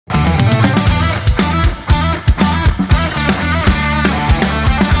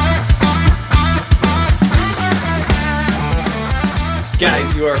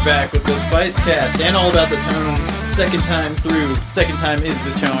Guys, you are back with the Spice Cast and all about the tones. Second time through. Second time is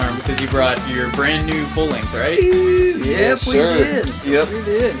the charm because you brought your brand new full length, right? Yes, we did. Yep. Yes, we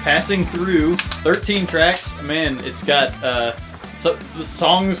did. Passing through 13 tracks. Man, it's got the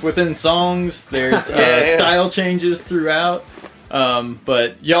songs within songs. There's style changes throughout.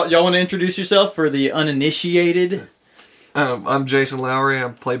 But y'all want to introduce yourself for the uninitiated? I'm Jason Lowry. I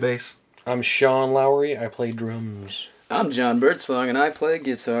play bass. I'm Sean Lowry. I play drums. I'm John Birdsong, and I play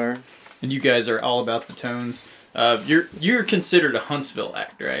guitar. And you guys are all about the tones. You're considered a Huntsville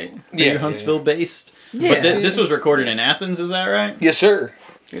act, right? Are you Huntsville based? Yeah. But this was recorded in Athens, is that right? Yes, sir.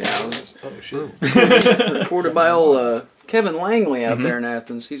 Yeah, it was Oh, shit. recorded by old Kevin Langley out there in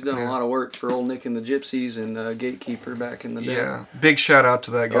Athens. He's done a lot of work for Old Nick and the Gypsies and Gatekeeper back in the day. Yeah, big shout out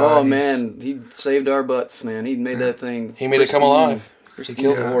to that guy. Oh, man, he saved our butts, man. He made that thing. He made it come alive. He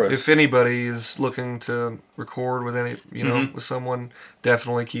killed it it. for us. If anybody is looking to record with any, with someone,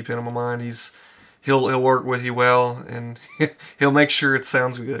 definitely keep him in mind. He'll work with you well, and he'll make sure it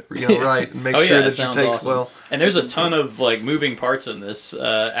sounds good, right, and make sure that your takes well. And there's a ton of moving parts in this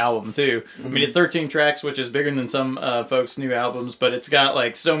album too. I mean, it's 13 tracks, which is bigger than some folks' new albums, but it's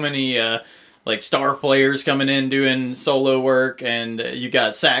got so many star players coming in doing solo work, and you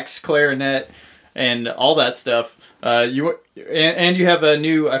got sax, clarinet, and all that stuff. You have a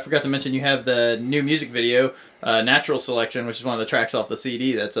new. I forgot to mention you have the new music video, Natural Selection, which is one of the tracks off the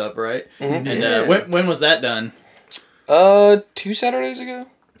CD that's up, right? Mm-hmm. And when was that done? 2 Saturdays ago?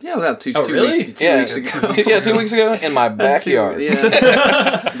 Yeah, about two really? two weeks ago. 2 weeks ago in my backyard.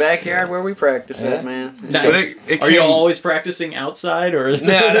 Backyard where we practice at, man. Nice. It Are you always practicing outside, or is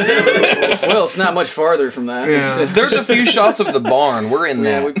No. Well, it's not much farther from that. Yeah. There's a few shots of the barn. We're in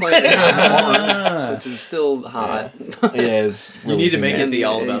Yeah, that. we play in the barn, which is still hot. Yeah, it's you need to make it And the the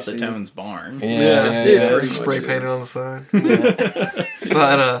All About the AC. Tones barn? Yeah, pretty spray much painted is. on the side.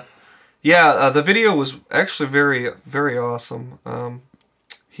 But the video was actually very, very awesome.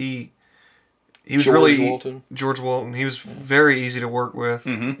 He was George Walton. He was very easy to work with.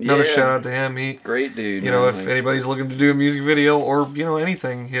 Mm-hmm. Another Yeah. shout out to him. Great dude. If anybody's looking to do a music video or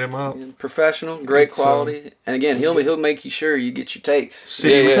anything, hit him up. Professional, great It's, quality, and again, he'll make you sure you get your takes.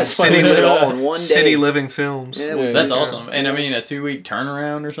 City, That's why City, we did it Living, all in one day. City Living Films. Yeah, That's awesome. And I mean, a 2-week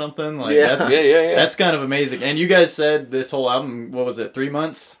turnaround or something. Yeah. That's kind of amazing. And you guys said this whole album, what was it, 3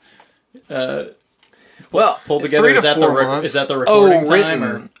 months? Well, Pulled together. 3 to 4 months. Is that the recording time? written.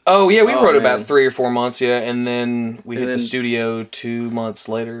 Or? Oh, yeah, we wrote man. about 3 or 4 months, and then we hit And the then- studio 2 months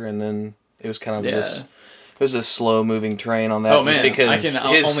later, and then it was kind of Yeah. just... It was a slow-moving train on that, Oh, just man. because I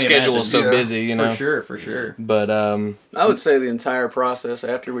can his only schedule is so imagine. busy, For sure. But, I would say the entire process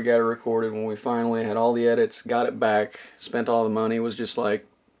after we got it recorded, when we finally had all the edits, got it back, spent all the money, was just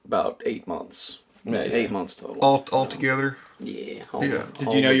about 8 months. Nice. 8 months total. All together. Yeah.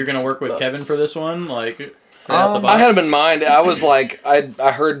 Did you know you're going to work with Kevin for this one? Out the I had him box? in mind. I was like,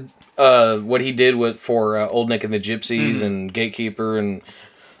 I heard what he did for Old Nick and the Gypsies and Gatekeeper and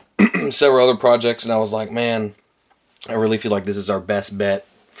several other projects, and I was like, man, I really feel like this is our best bet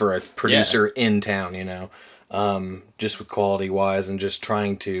for a producer in town, just with quality wise and just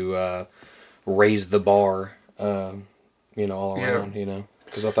trying to raise the bar, all around,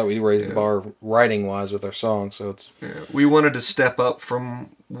 because I thought we'd raise the bar writing wise with our songs, so it's We wanted to step up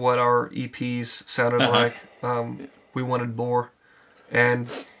from what our EPs sounded like. We wanted more, and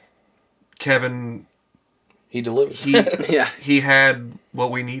Kevin, he delivered. he had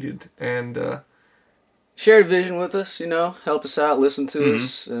what we needed, and shared a vision with us, helped us out, listened to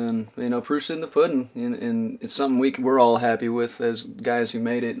us, and, proof's in the pudding. And it's something we're all happy with as guys who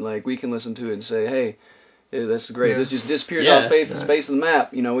made it. Like, we can listen to it and say, hey, that's great. Yeah. This just disappears off the face of the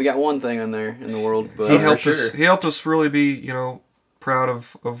map. We got one thing on there in the world. But he helped us. He helped us really be, proud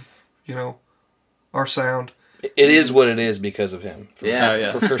of our sound. It is what it is because of him.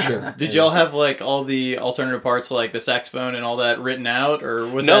 Yeah. For sure. Did y'all have all the alternative parts, like the saxophone and all that, written out, or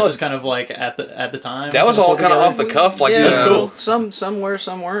was No. that just kind of at the time? That was all kind of off the cuff, That's cool. Some were,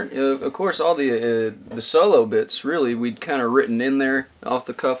 some weren't. Of course, all the solo bits really we'd kind of written in there off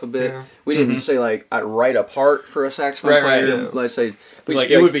the cuff a bit. Yeah. We didn't say I'd write a part for a saxophone player. yeah. Like say, we Like,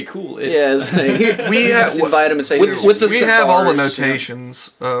 just it would be cool. We just invite him and say, with here's the we some have all the bars, notations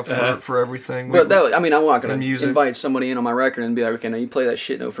for everything. But that, I'm not the going to music. invite somebody in on my record and be like, okay, now you play that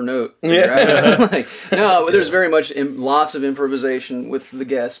shit note for note. Yeah. Right? No, there's very much lots of improvisation with the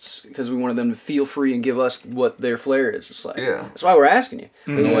guests because we wanted them to feel free and give us what their flair is. It's like, Yeah. that's why we're asking you.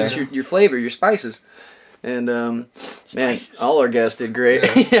 What's your flavor, your spices? And man, Spices. all our guests did great.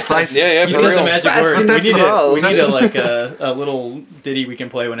 Spicy. Yeah, You for said real. the magic Spicy. word. That's We need, the a, balls. we need a little ditty we can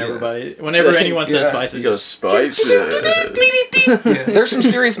play whenever anyone says Yeah. spices. He goes spices. There's some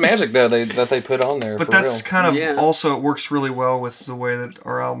serious magic though that they put on there. But for that's real. kind of Yeah. also, it works really well with the way that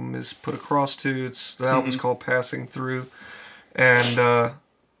our album is put across too. The album's called Passing Through, and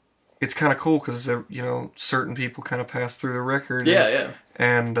it's kind of cool because certain people kind of pass through the record. Yeah.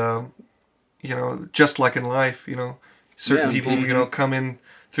 And just like in life, certain Yeah. people come in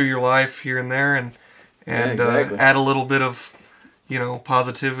through your life here and there, and exactly. add a little bit of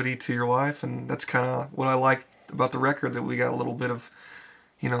positivity to your life, and that's kind of what I like about the record, that we got a little bit of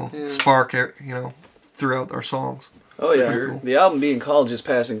spark throughout our songs. Oh yeah, Very cool. the album being called Just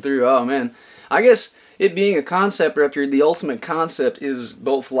Passing Through. Oh man, I guess it being a concept record, the ultimate concept is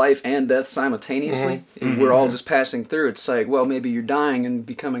both life and death simultaneously. And we're all just passing through. It's like, well, maybe you're dying and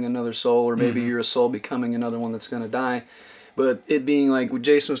becoming another soul, or maybe you're a soul becoming another one that's going to die. But it being like what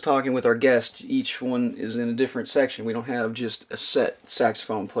Jason was talking with our guests, each one is in a different section. We don't have just a set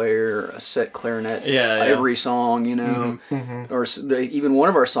saxophone player or a set clarinet. Yeah. Every song, or even one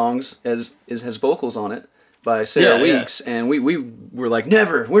of our songs has vocals on it by Sarah Yeah, yeah. Weeks, and we were like,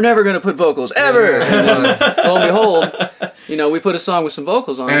 we're never going to put vocals ever. And then, lo and behold, we put a song with some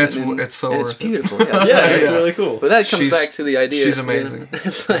vocals on And it, it's so and it's worth it. beautiful. Yeah, it's Yeah. really cool. But that comes She's- back to the idea. She's amazing.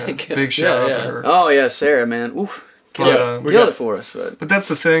 It's Yeah, like, big shout Yeah, out yeah. to her. oh yeah, Sarah, man, oof, But, we killed got- it for us. But But that's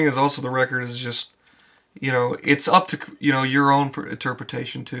the thing, is also the record is just, it's up to, your own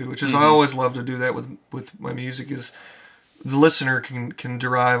interpretation too, which is, I always love to do that with my music, is the listener can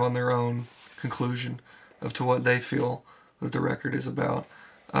derive on their own conclusion of to what they feel that the record is about.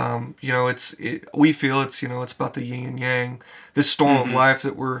 We feel it's about the yin and yang, this storm of life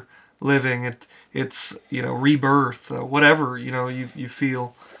that we're living. It's rebirth, whatever, you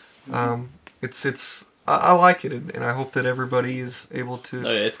feel. I like it, and I hope that everybody is able to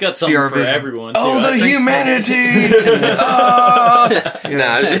Oh, yeah, it's got see something our for vision. everyone. Too. Oh, I the think- humanity!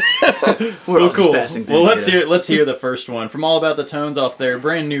 we're all Well, just cool. passing through. Well, let's yeah. hear the first one from All About the Tones off their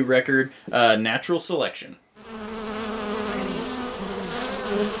brand new record, Natural Selection.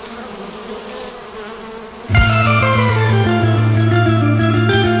 Natural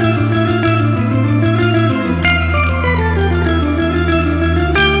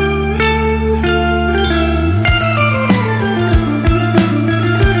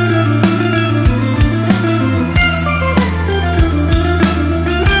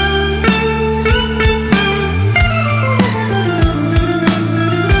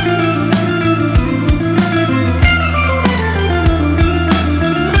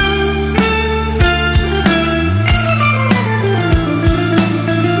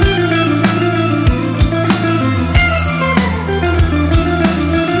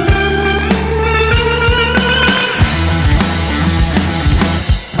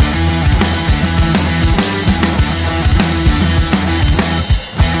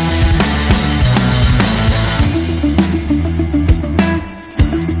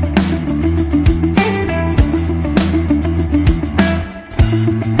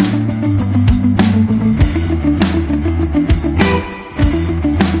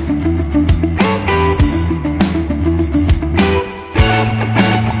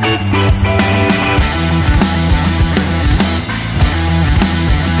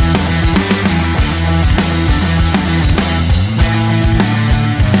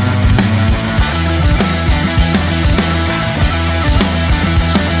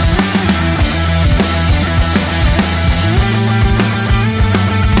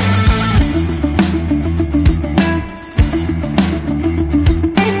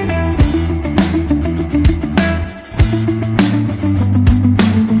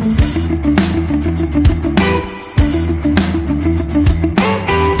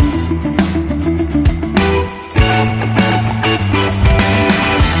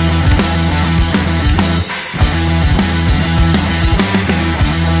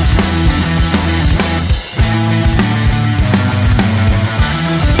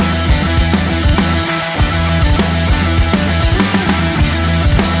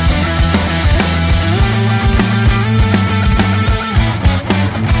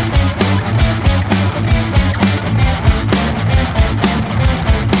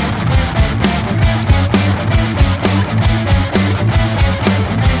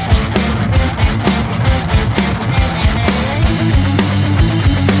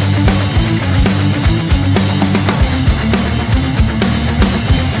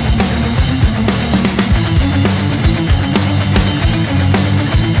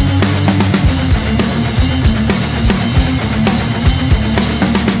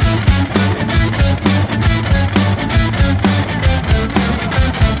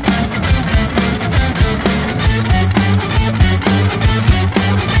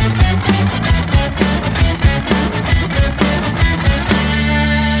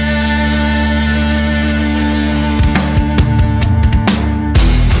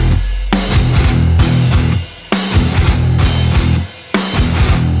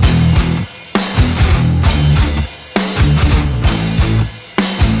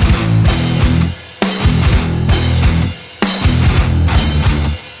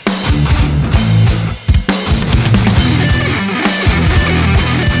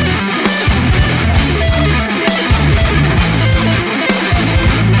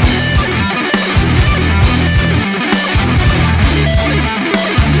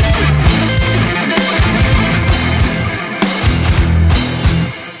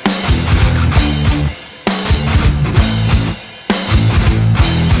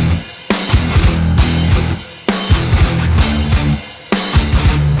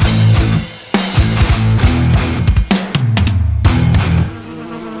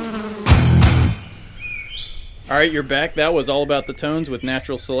right, you're back. That was All About the Tones with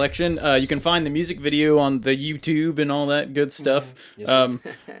Natural Selection. You can find the music video on the YouTube and all that good stuff. Yes,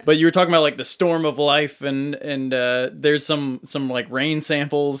 But you were talking about like the storm of life, and there's some like rain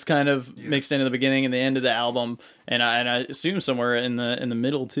samples kind of mixed into the beginning and the end of the album, and I assume somewhere in the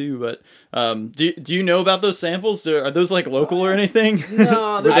middle too. But do you know about those samples? Are those like local or anything?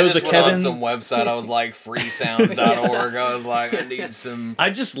 No, Were I those just a went on Kevin? some website. I was like freesounds.org. I was like, I need some. I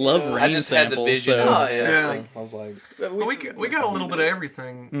just love rain I just samples. had the vision. so- of Oh, it. yeah. So I was like, But we got a little bit of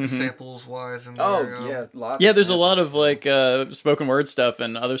everything samples wise in there. Oh yeah, lots. Yeah, of there's a lot samples. of like spoken word stuff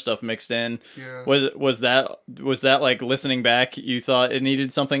and other stuff mixed in. Yeah. Was that like listening back? You thought it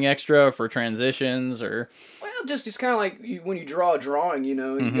needed something extra for transitions, or Well, just it's kind of like when you draw a drawing, you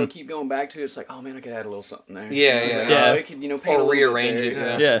know, and you keep going back to it. It's like, oh man, I could add a little something there. Yeah, You know, it's yeah. like, Yeah. Oh, it could, paint Or a little bit rearrange there.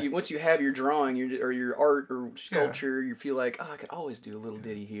 it, yeah. Yeah. Once you have your drawing, or your art or sculpture, you feel like, oh, I could always do a little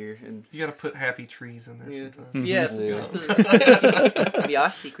ditty here, and You got to put happy trees in there yeah, sometimes. yes, Yeah. be our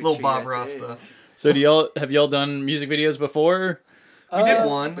secret Little tree Bob right Ross there. stuff. so have y'all done music videos before? We did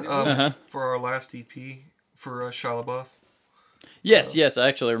one Uh-huh. for our last EP for Shia LaBeouf. Yes, I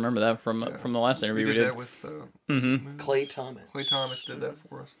actually remember that from the last We interview did we did. that with Clay Thomas. Clay Thomas did that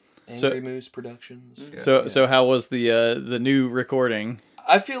for us. Angry Moose Productions. Yeah. So how was the new recording?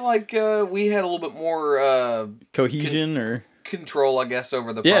 I feel like we had a little bit more Cohesion or control, I guess,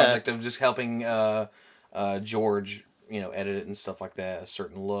 over the Yeah. project of just helping George, edit it and stuff like that. A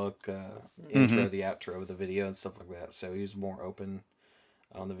certain look, intro, the outro of the video and stuff like that. So he was more open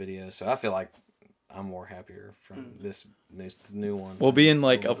on the video. So I feel like I'm more happier from this new one. well, being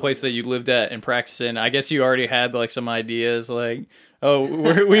like a place that you lived at and practicing, I guess you already had like some ideas like, oh,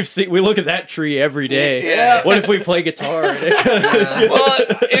 we look at that tree every day. Yeah. What if we play guitar? Well,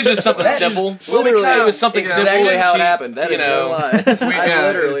 it was just something simple. Literally, it was something exactly simple and how it cheap, happened. That is no lie. I yeah.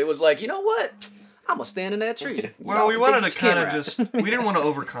 literally was like, you know what? I'm gonna stand in that tree. Well, we Take wanted this to kind of camera out. just. We didn't want to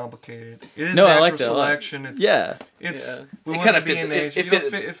overcomplicate it. It is No, I natural like that a lot. selection. It's, Yeah. It's. Yeah. We It wanted kinda to be fits- in it- nature.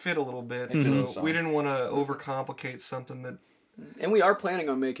 it It fit a little bit. fits in the So song. we didn't want to overcomplicate something that. And we are planning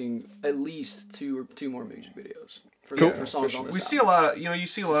on making at least two more music videos for, Cool. for songs on this We album. see a lot of you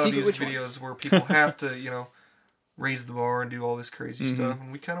see a lot of secret music which videos ones. where people have to raise the bar and do all this crazy stuff,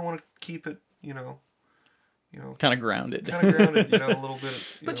 and we kind of want to keep it Kind of grounded. kind of grounded, a little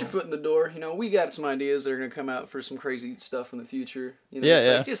bit. Put your foot in the door. We got some ideas that are gonna come out for some crazy stuff in the future. Yeah, just,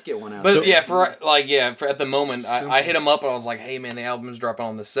 yeah. Like, just get one out. But So- yeah, for at the moment, I hit him up and I was like, "Hey man, the album's dropping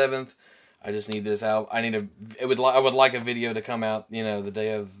on the 7th. I just need this out. I would like a video to come out, the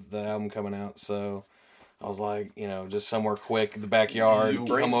day of the album coming out." So I was like, just somewhere quick, the backyard, come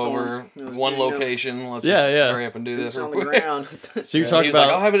Brainstorm. over, It was one good, location. Let's Yeah, just yeah. hurry up and do this. Boots on real the quick. ground. So you're He talking was like, about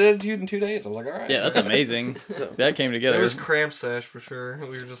 "I'll have it edited in 2 days." I was like, "All right." yeah, that's amazing. That came It together. was cramp sesh for sure.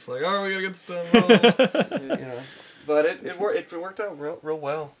 We were just like, "Oh, we gotta get this done." But it worked out real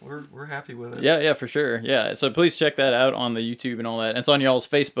well. We're happy with it. Yeah, for sure. Yeah, so please check that out on the YouTube and all that. And it's on y'all's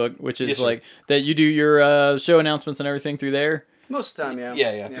Facebook, which is Yes, sir. like that you do your show announcements and everything through there. Most of the time,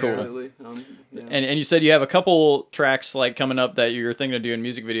 yeah. Yeah, Cool. Absolutely. Yeah. And you said you have a couple tracks like coming up that you're thinking of doing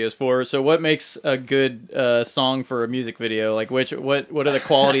music videos for. So what makes a good song for a music video? Like what are the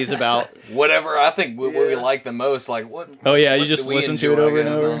qualities about? Whatever I think what we Yeah. like the most, like what. Oh yeah, you what just do we listen to it enjoy, I over and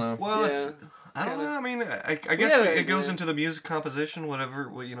guess, I over. don't know. Well, Yeah. I don't know. I mean, I guess Yeah, it goes yeah. into the music composition, whatever.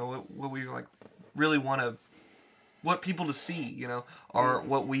 What we like really want to, what people to see, or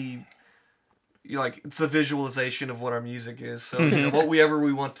what we. It's the visualization of what our music is. So whatever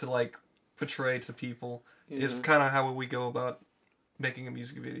we want to like portray to people is kind of how we go about making a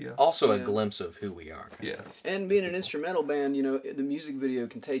music video. Also a Yeah. glimpse of who we are. Yeah. And being an instrumental band, the music video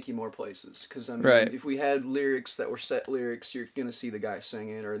can take you more places. Because, Right. if we had lyrics that were set lyrics, you're going to see the guy sing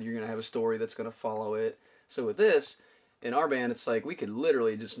it, or you're going to have a story that's going to follow it. So with this, in our band, it's like we could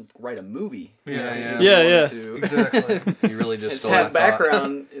literally just write a movie. Yeah, if yeah. we Yeah, wanted yeah. to. You Exactly. really just Just stole have that thought.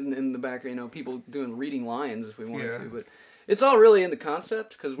 background in the background, people reading lines if we wanted Yeah. to. But it's all really in the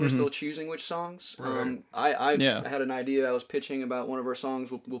concept because we're still choosing which songs. Right. I Yeah. had an idea I was pitching about one of our songs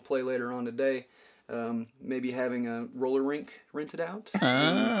we'll play later on today. Maybe having a roller rink rented out.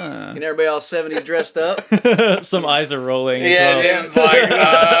 Ah. And everybody all 70s dressed up. Some eyes are rolling. Yeah, so. Jim's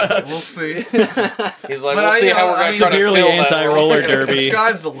like, We'll see. he's like, But we'll see how we're I gonna mean, try to severely fill that anti-roller role. derby. The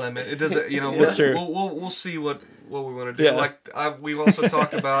sky's the limit. It doesn't. That's true. We'll see what we want to do. Yeah. Like we've also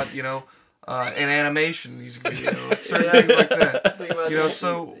talked about an animation music video, certain things like that. Think about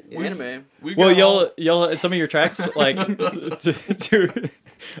So anime. we Well, got y'all, some of your tracks like to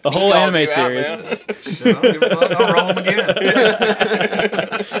a He whole called anime you out, series. man. So, I'll roll them again.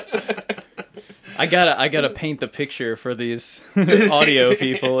 I gotta paint the picture for these audio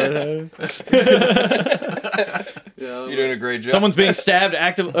people at home. You're doing a great job. Someone's being stabbed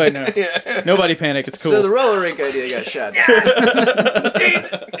actively. Oh, no. Nobody panic. It's cool. So the roller rink idea got shot down.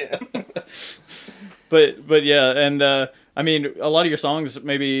 But yeah, and I mean, a lot of your songs,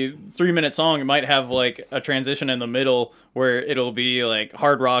 maybe 3-minute song, it might have like a transition in the middle where it'll be like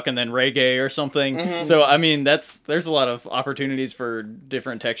hard rock and then reggae or something. Mm-hmm. So I mean, there's a lot of opportunities for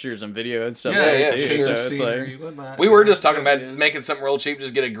different textures and video and stuff. Yeah, too. sure. So it's Scenery, like, whatnot. We were just talking about making something real cheap,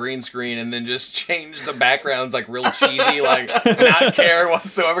 just get a green screen and then just change the backgrounds like real cheesy, like not care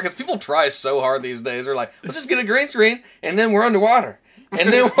whatsoever. Because people try so hard these days. They're like, let's just get a green screen and then we're underwater.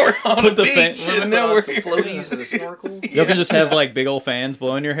 And then we're on a the beach. And then Put we're on some floaties and a snorkel. you can just have like big old fans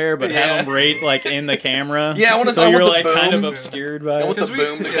blowing your hair, but have them right like in the camera. Yeah, I want to so I you're want like the boom. kind of obscured by I want it. the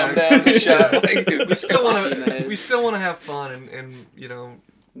boom to come down the shot. Like, We still want In the head. to. We still want to have fun and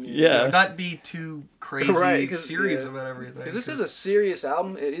Yeah. not be too crazy Right, 'cause, serious yeah. about everything. Because this is a serious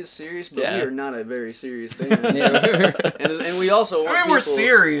album. It is serious, but Yeah. we are not a very serious band. and we also want we're people,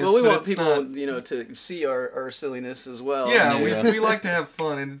 serious, Well, we but want it's people, not- to see our silliness as well. Yeah, Yeah. we like to have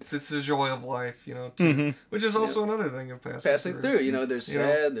fun, and it's the joy of life, too, Mm-hmm. which is also another thing of Passing through, there's You know?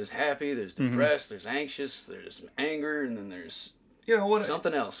 sad, there's happy, there's depressed, there's anxious, there's anger, and then there's What?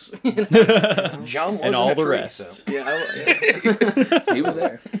 something else. John was And in all a the tree, rest. so. Yeah, he was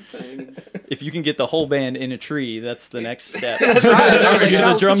there. If you can get the whole band in a tree, that's the next step. That's right. I was like, Get "Shall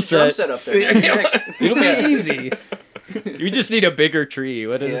the we drum put your set. up there. Next. It'll be easy. You just need a bigger tree.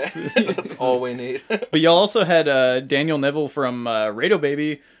 What is? Yeah, that's all we need. But you also had Daniel Neville from Rado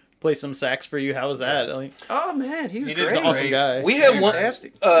Baby play some sax for you. How was that? Like, Oh man, he was He did great. great. awesome guy. We had one.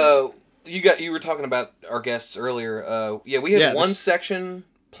 Fantastic. You were talking about our guests earlier. We had Yeah, one this- section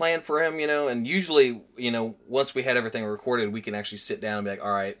planned for him, and usually, once we had everything recorded, we can actually sit down and be like,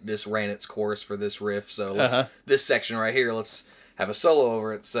 all right, this ran its course for this riff, so let's this section right here, let's have a solo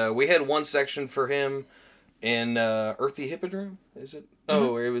over it. So we had one section for him in Earthy Hippodrome. Is it?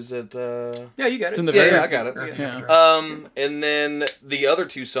 Oh, it was at. Yeah, you got it. It's in the Yeah, very. I got it. Yeah. And then the other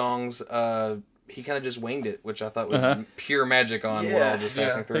two songs, he kind of just winged it, which I thought was pure magic on We're All Just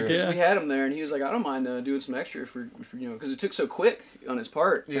Passing Through. Heck yeah. We had him there, and he was like, "I don't mind doing some extra for because it took so quick on his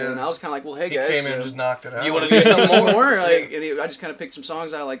part." Yeah. And I was kind of like, "Well, hey He guys, came in and just knocked it out. You want to do something some more? more?" Like, and I just kind of picked some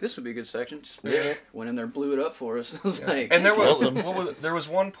songs out. Like, this would be a good section. Just Yeah. went in there, blew it up for us. I was like, And there was Awesome. there was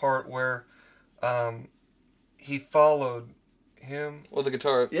one part where he followed him, Well, the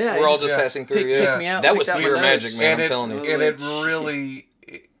guitar. Yeah, We're all he just just passing through. picked Yeah, me out, that was picked out my pure notes. magic, man. and I'm it telling you. was and like, it really.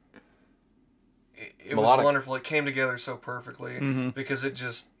 It was Melodic. wonderful. It came together so perfectly Mm-hmm. because it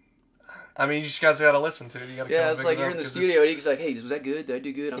just. I mean, you just guys got to listen to it. You got to. yeah, it's like you're in the studio, and he's like, "Hey, was that good? Did I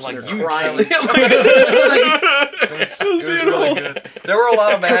do good?" I'm Like, sitting there you crying. It was really good. There were a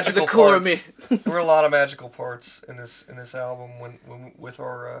lot of Cut to magical the core parts. of me. There were a lot of magical parts in this album when with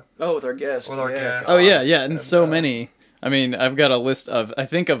our Oh, with our guest. With our guest. Oh yeah, yeah, and And, so many. I mean, I've got a list of. I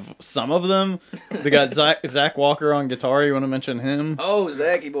think of some of them. They got Zach Walker on guitar. You want to mention him? Oh,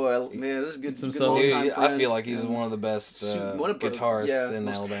 Zachy boy, man, this is good. Some good stuff. long-time Dude, I friend. feel like he's one of the best One of the- guitarists yeah, in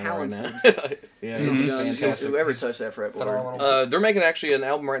most Alabama right now. talented. Yeah, He's he's done- fantastic. Whoever touched that fretboard. phenomenal. They're making actually an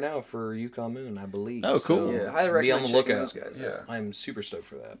album right now for Yukon Moon, I believe. Oh, cool. So Yeah, highly be on recommend the checking lookout. those guys. Yeah. I'm super stoked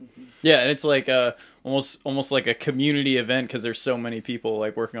for that. Yeah, and it's like almost like a community event because there's so many people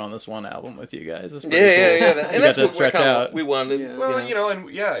like working on this one album with you guys. It's pretty cool. And You that's got to what stretch kinda out. we wanted. Yeah. Well,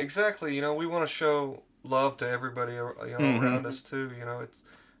 know. exactly. We want to show love to everybody, around us too. It's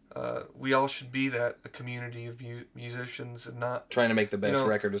we all should be a community of musicians and not. Trying to make the best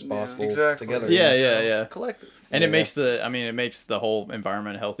record as yeah, possible exactly. together. Yeah, you know? yeah. Collective. And Yeah. it makes the whole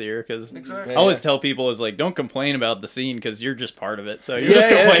environment healthier because Exactly. I always tell people is like don't complain about the scene because you're just part of it. So you're Yeah, just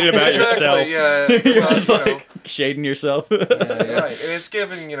yeah. complaining about Exactly, yourself. yeah. You're Well, just you like know. shading yourself. Right, and it's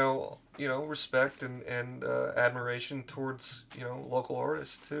giving respect and admiration towards local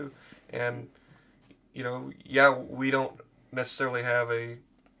artists too, and we don't necessarily have a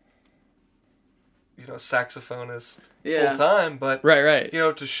saxophonist Yeah. full time, but Right.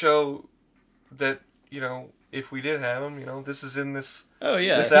 to show that if we did have him, this is in this Oh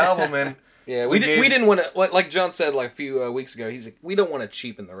yeah. this album, and Yeah, We we gave- didn't want to, like John said like a few weeks ago, he's like, we don't want to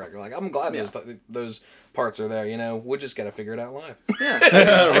cheapen the record. Like, I'm glad those parts are there, we just got to figure it out live.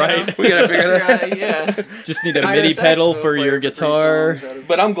 Yeah. Right. We got to figure that out. Yeah. Just need a Hire MIDI saxophone pedal for player your for 3 guitar. songs out of-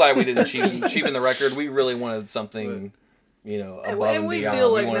 But I'm glad we didn't cheapen the record. We really wanted something above and we beyond.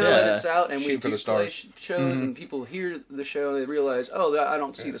 feel We like wanna now that it's out and we shoot for do the play stars. shows and people hear the show and they realize, oh, I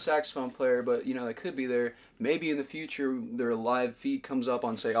don't see the saxophone player, but they could be there. Maybe in the future their live feed comes up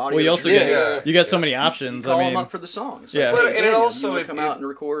on say audio. Well, you also Stream. you got so many options. Call I mean, them up for the songs. Yeah. Like, But- hey, and it Daniel, also- you wanna it- come it- out and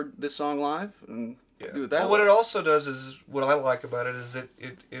record this song live and do it that But way. what it also does is what I like about it is that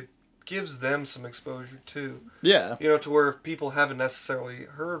it gives them some exposure too. yeah. To where if people haven't necessarily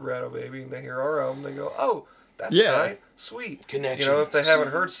heard Rattle Baby and they hear our album, they go, "Oh, that's Yeah. tight, sweet." Connection. If they haven't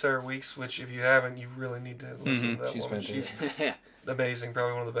heard Sarah Weeks, which if you haven't, you really need to listen to that She's woman. fantastic. She's amazing,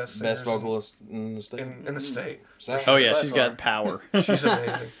 probably one of the best singers Best vocalist in the state. in the state. Oh yeah, By she's far. got power. She's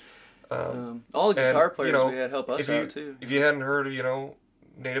amazing. All the guitar and, players we had help us if you, out too. If you hadn't heard of,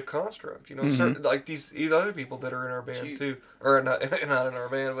 Native Construct, certain, like these other people that are in our band Gee. too, or not in our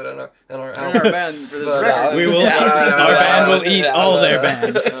band, but in our In our album. band for this But, record. We will. Our band will eat all their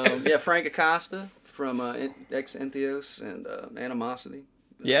bands. Frank Acosta from ex Entheos and Animosity.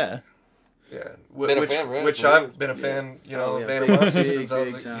 Yeah, Been a fan for which forever. I've been a fan, Oh, of yeah, Animosity big, since I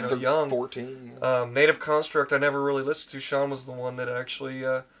was big time. young. 14. Native Construct I never really listened to. Sean was the one that actually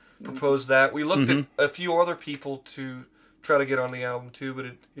proposed that. We looked at a few other people to try to get on the album too, but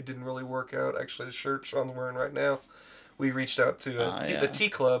it didn't really work out. Actually, the shirt Sean's wearing right now, we reached out to the T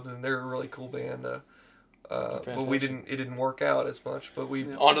Club, and they're a really cool band. But we didn't. It didn't work out as much. But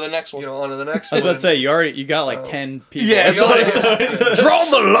we On to the next one. on to the next I was one. about to say you got like 10 people. Yeah, We Draw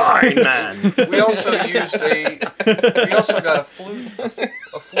the line, man. We also used we also got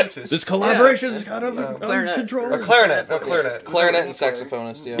a flutist. This collaboration's got under Clarinet. control. A clarinet. No, clarinet. Clarinet and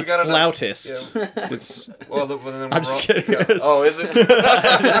saxophonist, We yeah. got Flautist. Yeah. It's, Well, then I'm just kidding. Yeah. Oh, is it?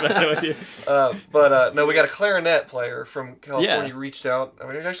 I'm just messing with you. But no, we got a clarinet player from California. Yeah. Reached out. I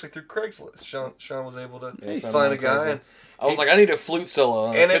mean, actually through Craigslist. Sean was able to Yeah, find a guy. And, I was like, I need a flute solo.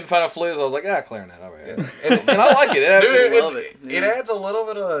 And I And couldn't it- find a flute, so I was like, clarinet. All right. and, And I like it. Dude, love it. it adds a little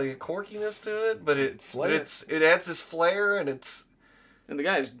bit of quirkiness to it, but Flair. it adds this flair, and And the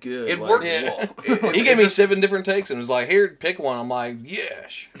guy's good. it like, works. Yeah. It He gave me just- 7 different takes and was like, here, pick one. I'm like,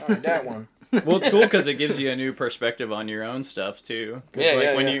 yes. All right, that one. Well, it's cool because it gives you a new perspective on your own stuff too. 'Cause, Yeah, like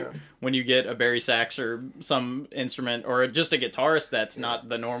yeah, when yeah. when you get a Barry sax or some instrument or just a guitarist that's not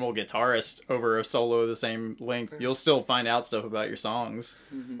the normal guitarist over a solo the same length, you'll still find out stuff about your songs.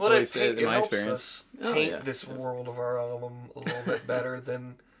 Well, At it, least it, in my helps experience. us Oh, paint yeah. this world of our album a little bit better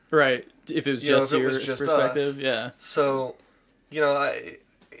than Right. If it was You know, just if it your was just perspective, us. yeah. so.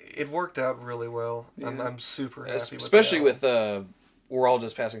 It worked out really well. I'm super happy with Especially the with We're All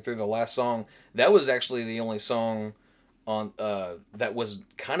Just Passing Through, the last song. That was actually the only song on that was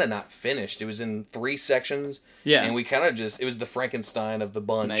kind of not finished. It was in 3 sections. Yeah. And we kind of just, it was the Frankenstein of the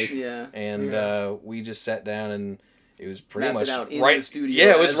bunch. Nice. Yeah. And we just sat down and it was pretty Mapped much it out in right. the studio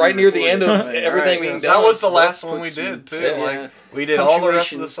Yeah, it was as right we near the end of recorded. Right, everything right. being That done. was the last Put one we some- did too. yeah, Like we did all the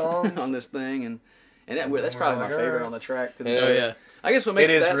rest of the punctuation songs. on this thing, and that's we're probably my like, favorite alright. on the track. 'cause Yeah. it's- Oh yeah. I guess what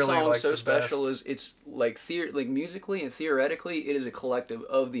makes It is that really, song like, so the special best. is it's like like musically and theoretically, it is a collective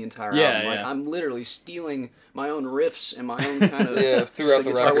of the entire Yeah, album. Like yeah. I'm literally stealing my own riffs and my own kind of Yeah, throughout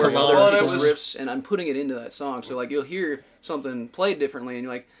the guitar record. work, other Well, it people's was- riffs, and I'm putting it into that song. So like you'll hear something played differently, and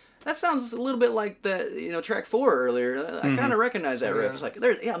you're like, that sounds a little bit like that, track 4 earlier. I kind of recognize that riff. Yeah. It's like, I'm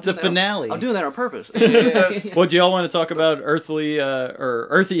It's a doing that on- finale. I'm doing that on purpose. Well, do y'all want to talk about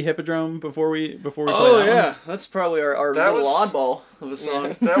Earthy Hippodrome before we play Oh that one? yeah, that's probably our That little was- oddball of a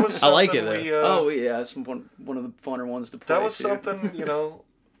song. That was I like something it, we, Oh yeah, it's one of the funner ones to play. that was too. something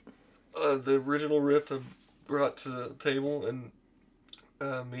the original riff I brought to the table, and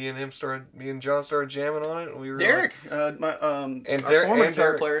me and John started jamming on it, and we were Derek, like, my And our Derek- former and guitar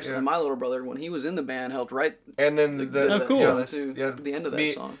Derek, player, yeah. and my little brother, when he was in the band, helped write and then the Oh, cool. yeah, song that's- to yeah, the end of that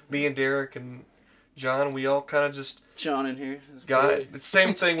me, song. Me and Derek and John, we all kind of just John in here. got it. It's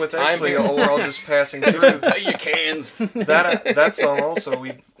same thing with I'm actually, here. we're all just passing through. Pay your cans. That song also,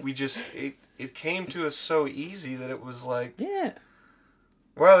 we just it came to us so easy that it was like, Yeah.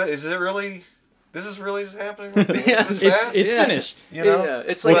 wow, is it really? This is really just happening. Yeah, This It's fast? it's Yeah. finished. You know. Yeah,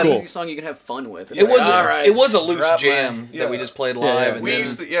 it's like Well, an cool. easy song you can have fun with. It's It like, was all right, it was a loose drop my- jam Yeah. that we just played Yeah, live, yeah. and We then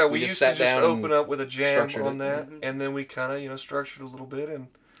used to, yeah, we just used sat to just down open and up with a jam structured on it. that, and then we kind of structured a little bit, and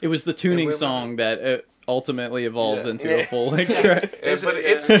It was the tuning we- song that ultimately evolved Yeah. into a full length track. but Yeah.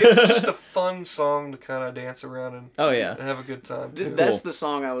 it's just a fun song to kind of dance around and, Oh yeah. and have a good time. Th- Too. That's Cool. the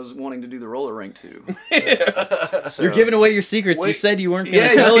song I was wanting to do the roller rink to. So- You're giving away your secrets. You Wait. said you weren't going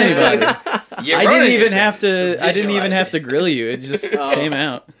to Yeah, tell yeah. anybody. You're I running didn't even yourself. have to. So I didn't even visualize have it. to grill you. It just Oh. came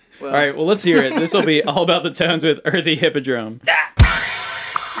out. Well, All right. Well, let's hear it. This will be all about the tones with Earthy Hippodrome.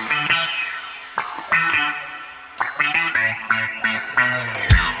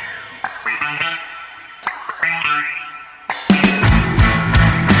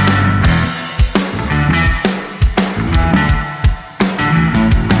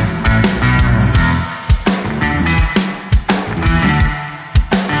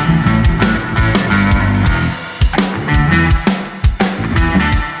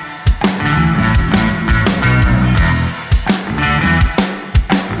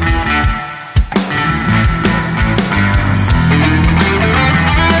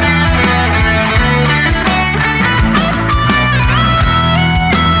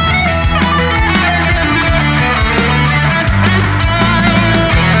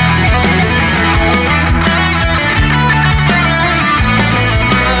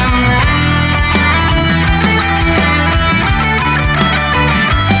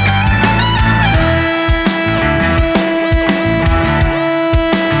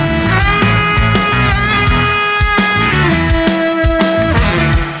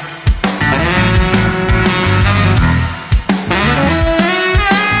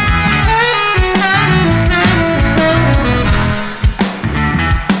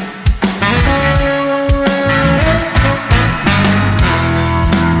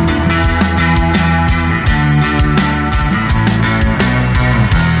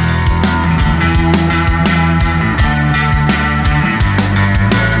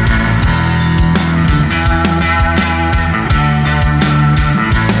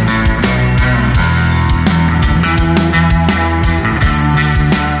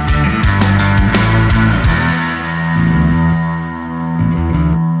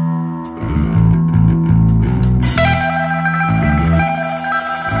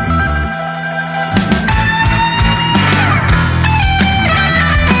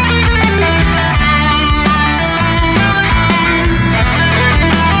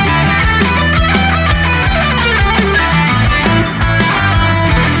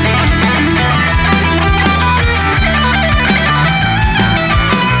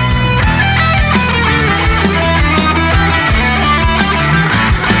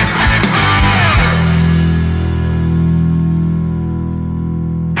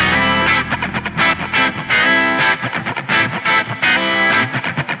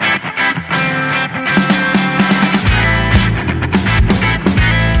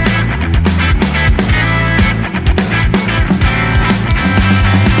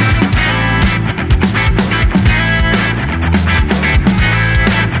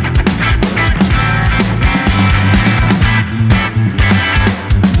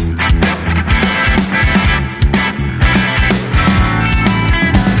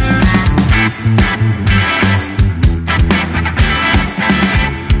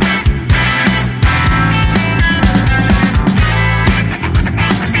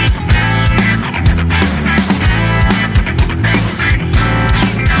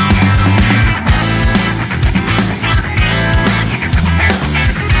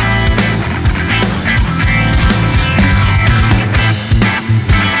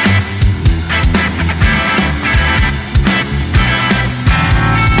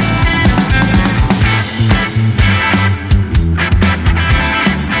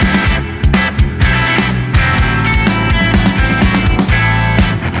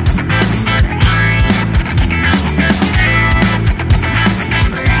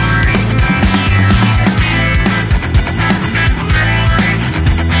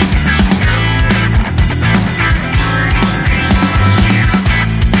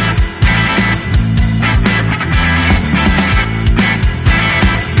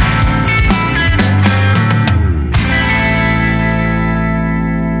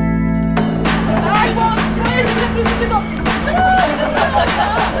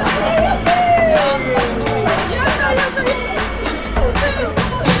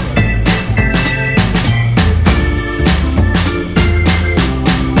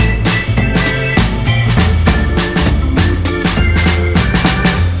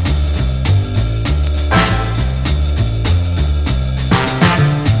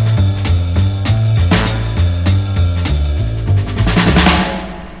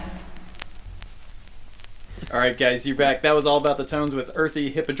 All right, guys, you're back. That was All About the Tones with Earthy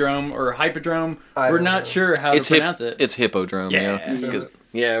Hippodrome or Hypodrome. I We're don't not know. sure how to pronounce it. It's Hippodrome. Yeah.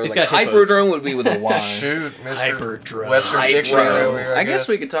 Yeah, it was It's like got hippos. Hyperdrome would be with a Y. Shoot, Mr. Hyperdrome. Webster's Dictionary Hyperdrome. over here. I guess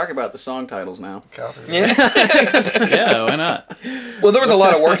we could talk about the song titles now. Copy. Yeah. Yeah, why not? Well, there was a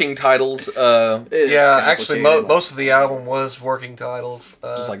lot of working titles. It's Yeah, actually, complicated. most of the album was working titles.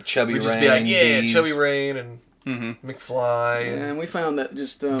 Just like Chubby we'd Rain. just be like, yeah, Bees. Chubby Rain and Mm-hmm. McFly Yeah, and and we found that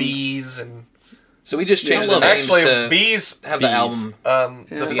just Bees and So we just changed Yeah, the names actually to Bees. have Bees. the album.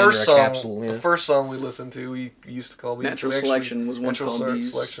 Yeah. The Be first under a song, capsule, yeah. the first song we listened to, we used to call Bees. Natural We actually- Selection was once Natural called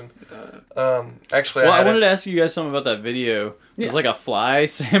Bees. Selection. Uh, Actually, Well, I had wanted a- to ask you guys something about that video. It's Yeah. like a fly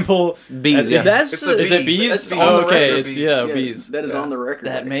sample. Bees, As- yeah. That's It's a Is it bee. bees? That's on Oh, the okay, record, it's bees. yeah, yeah, bees. That is Yeah. on the record.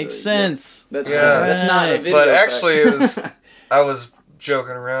 That actually. makes Yeah. sense. That's Yeah. that's not a Right. video. But effect. actually, it was. I was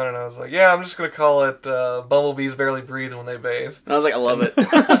joking around and I was like, "Yeah, I'm just gonna call it Bumblebees Barely Breathe When They Bathe." and I was like, I love it.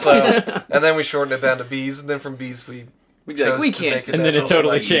 So, and then we shortened it down to Bees, and then from Bees we We'd be like, chose we to can't. make do And then that. it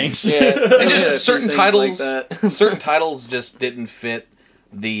totally Selection. changed. Yeah. And Yeah, a just few certain things titles. like that. Certain titles just didn't fit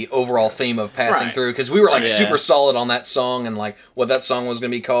the overall theme of passing Right. through because we were like Yeah. super solid on that song and like what that song was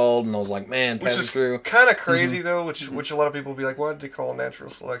gonna be called, and I was like, man, Which passing is through. kind of crazy though, which a lot of people would be like, "Why did they call it Natural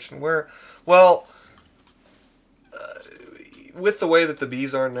Selection?" Well, with the way that the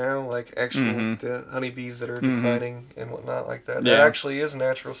bees are now, like actual the honeybees that are declining and whatnot like that, that Yeah. actually is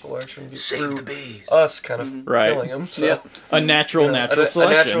natural selection Save through the bees. us kind of Right. killing them. So, Yeah. A natural, you know, natural a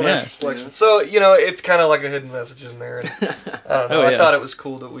selection. natural, yeah. natural selection. So it's kind of like a hidden message in there. And, I don't know. Oh, I yeah. thought it was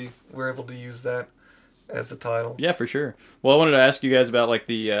cool that we were able to use that as the title. Yeah, for sure. Well, I wanted to ask you guys about like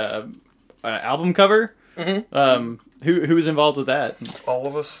the album cover. Mm-hmm. Who was involved with that? All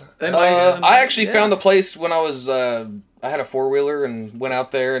of us. They I actually yeah. found the place when I was. I had a 4-wheeler and went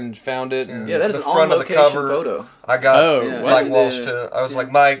out there and found it. And Yeah, that is The an front of the on-location cover. photo. I got Oh, Yeah. Mike And, Walsh to. I was yeah.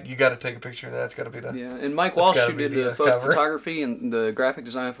 like, Mike, you got to take a picture of that. It's got to be done. Yeah, and Mike That's Walsh, gotta who be did the the cover. photography and the graphic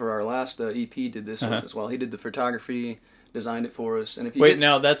design for our last EP, did this Uh-huh. one as well. He did the photography, designed it for us. And if you Wait, get,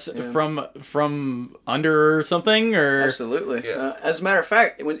 now that's Yeah. from under or something or absolutely. Yeah. As a matter of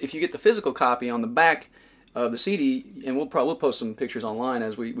fact, if you get the physical copy on the back of the CD, and we'll post some pictures online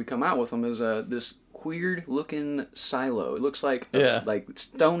as we come out with them, is this weird looking silo. It looks like Yeah. like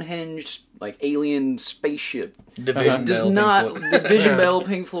Stonehenge, like alien spaceship. Division Does Bell, Pink not Floyd. Division Bell,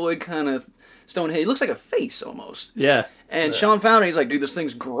 Pink Floyd kind of Stonehenge. It looks like a face almost. yeah. And Sean found it. He's like, "Dude, this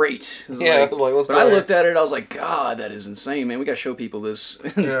thing's great." I was Yeah, I was like, let's but go I there. looked at it. I was like, "God, that is insane, man. We got to show people this."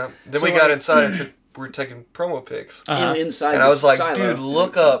 Yeah. Then So, we got like- inside and we were taking promo pics. Uh-huh. inside. And I the was like, silo. dude,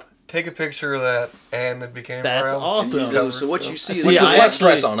 look up. Take a picture of that. And it became That's around. awesome. So what you see, See, Which is was I less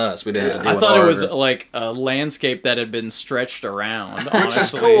stress actually- on us. We didn't have to deal I with thought it our- was like a landscape that had been stretched around. Which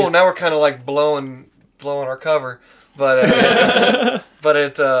is honestly. cool. Now we're kind of like blowing our cover. But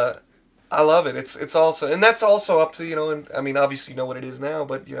I love it. It's also, and that's also up to, and I mean, obviously you know what it is now,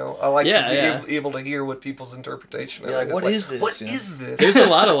 but I like Yeah, to be yeah. able to hear what people's interpretation of You're it. like, It's what is this? What Yeah. is this? There's a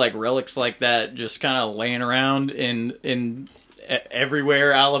lot of like relics like that just kind of laying around in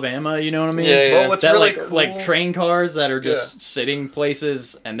everywhere Alabama, you know what I mean? Yeah, yeah. Well, what's That really like cool, like train cars that are just sitting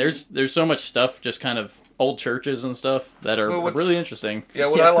places, and there's so much stuff, just kind of old churches and stuff that are Well, what's- really interesting. Yeah,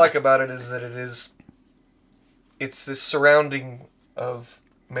 what I like about it is that it's this surrounding of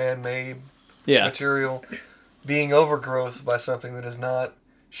man-made Yeah, material being overgrowth by something that is not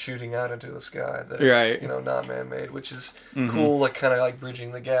shooting out into the sky. That is, Right. not man-made, which is Mhm. cool. Like kind of like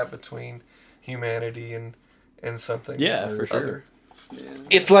bridging the gap between humanity and something. Yeah, for sure. other.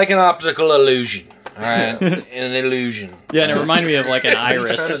 It's like an optical illusion. All right, an illusion. yeah, and it reminded me of like an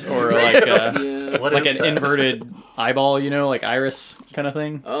iris or like yeah. What like is an that? inverted eyeball, like iris kind of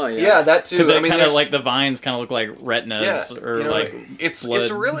thing. Oh yeah. Yeah, that too. Because I it mean, kind of there's- like the vines kind of look like retinas or like it's blood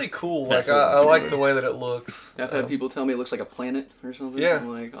really cool. Like vessels. I like the way that it looks. I've had people tell me it looks like a planet or something. Yeah. I'm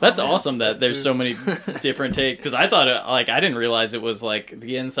like, That's oh, awesome that there's so many different takes. Because I thought I didn't realize it was like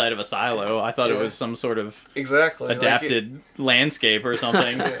the inside of a silo. I thought it Yeah. was some sort of Exactly like adapted landscape or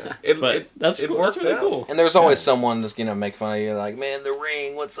something. It, But it cool. worked That's really out. cool. And there's always someone that's make fun of you, like, man, the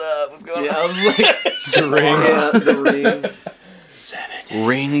ring, what's up? What's going Yeah, on? I was like, The ring. yeah, the ring.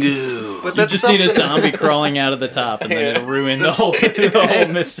 Ringu. But You that's just need a something- zombie crawling out of the top, and then Yeah. it'll ruin the This- whole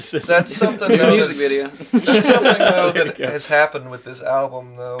mysticism. That's something. New though, music that's- video. That's something though There that you go. has happened with this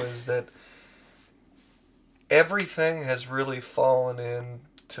album though is that everything has really fallen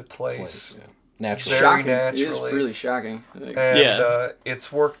into place. Natural. Very Shocking. naturally. It is really shocking. Like, And Yeah.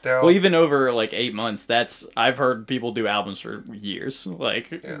 it's worked out. Well, even over like 8 months, I've heard people do albums for years, like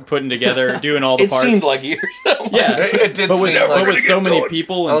Yeah. putting together, doing all the It parts. seemed like years. Yeah, It did but with, seem but like- with so many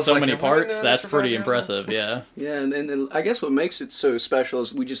people I and was so like, many have we been parts, doing that's this for pretty 5 years now? impressive. Yeah, Yeah, and I guess what makes it so special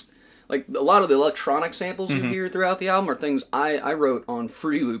is we just like a lot of the electronic samples you hear throughout the album are things I wrote on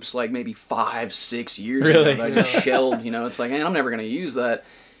Fruity Loops like maybe 5-6 years Really? ago. That I just shelved, it's like, man, I'm never going to use that.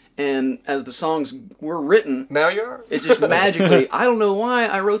 And as the songs were written, Now you are. it just magically, I don't know why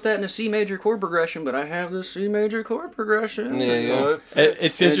I wrote that in a C major chord progression, but I have this C major chord progression. Yeah, So It's And it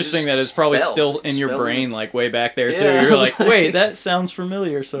interesting just that it's probably fell. still in Just your fell brain, in. like way back there too. Yeah, You're I was like, like- wait, that sounds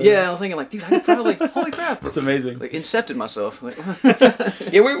familiar. So Yeah, I'm thinking like, dude, I could probably, holy crap. it's amazing. Like, incepted myself. Like,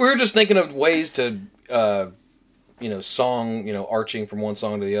 Yeah, we were just thinking of ways to, song, arching from one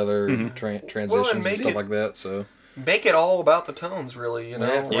song to the other, transitions and make stuff it- like that. So make it all about the tones, really.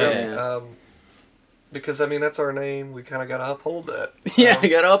 Yeah, yeah. Because I mean, that's our name. We kind of got to uphold that. yeah, you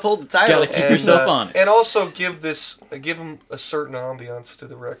gotta uphold the title. Gotta keep yourself honest. and also give them a certain ambiance to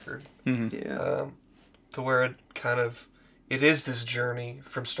the record, Yeah. to where it is this journey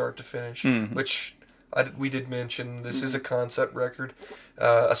from start to finish, which we did mention. This is a concept record,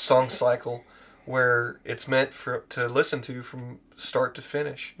 a song cycle, where it's meant to listen to from start to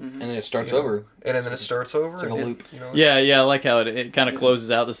finish, and then it starts you know, over. and then it starts over. It's like a and loop. Yeah, I like how it kind of closes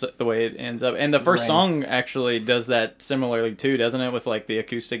out the way it ends up. And the first Right. song actually does that similarly too, doesn't it? With like the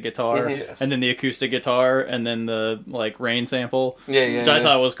acoustic guitar, Yes. and then the acoustic guitar, and then the like rain sample, Yeah, which I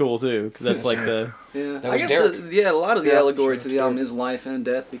thought was cool too, because that's like the Yeah, That I was guess Derek. a lot of the Yeah, allegory sure, to the album is life and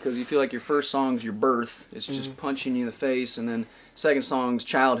death, because you feel like your first song's your birth, it's just punching you in the face, and then second song's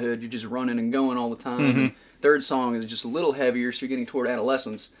childhood, you're just running and going all the time. And third song is just a little heavier, so you're getting toward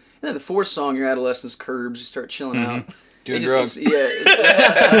adolescence. And then the fourth song, your adolescence curbs, you start chilling out. Doing It just- drugs. Yeah.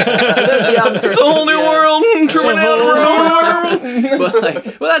 The album It's a whole new world. Trimming out the road. But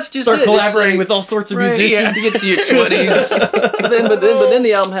like, well, that's just start it. It's collaborating like- with all sorts of Right, musicians. you get to your 20s. but then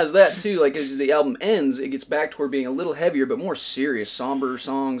the album has that too. Like as the album ends, it gets back toward being a little heavier, but more serious, somber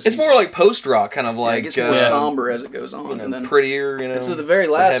songs. It's more like post rock, kind of yeah, like it gets more somber as it goes on. And then prettier. and so the very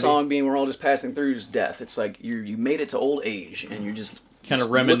last heavy. song being "We're All Just Passing Through" is death. It's like you made it to old age, and you're just Kind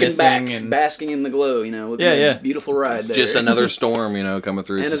of looking reminiscing back, and- basking in the glow. Looking Yeah, at yeah. a beautiful ride there. Just another storm, coming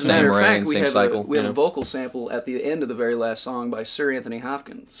through. And It's as the a matter same of rain, fact, we same have cycle. a vocal sample at the end of the very last song by Sir Anthony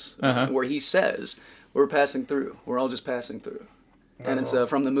Hopkins, where he says, "We're passing through. We're all just passing through." And it's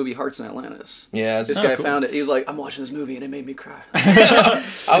from the movie Hearts in Atlantis. Yeah, This it's, guy cool. found it. He was like, "I'm watching this movie and it made me cry."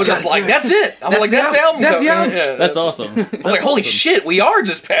 I was just like, that's it. I'm like, that's the album. That's the album. Yeah, That's awesome. I was like, holy shit, we are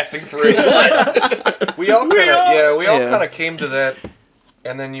just passing through. What? We all kind of Yeah. kind of came to that,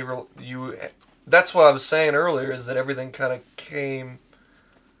 and then you. That's what I was saying earlier, is that everything kind of came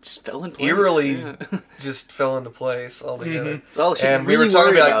Just fell in place. eerily, Yeah. just fell into place altogether. It's all she And we really were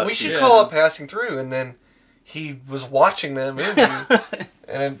talking worried about we should call it Passing Through, and then he was watching that movie,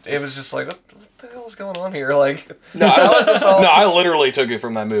 and it was just like, what the hell is going on here? Like, No, I literally took it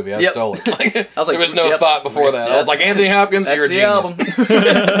from that movie. I Yep. stole it. Like, I was like, there was no yep. thought before that. I was like, Anthony Hopkins, That's you're a the genius.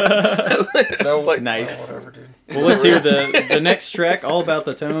 album. no, Nice. no, whatever, dude. Well, let's hear the next track, all about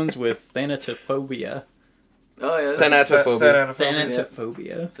the tones with Thanatophobia. Oh yeah, Thanatophobia.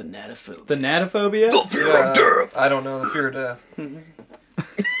 Thanatophobia. Thanatophobia. The Natophobia? Yeah, I don't know, the fear of death.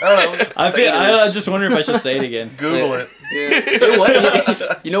 I don't know. I just wonder if I should say it again. Google it.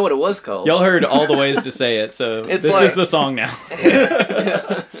 Yeah. You know what it was called? Y'all heard all the ways to say it, so It's this like- is the song now.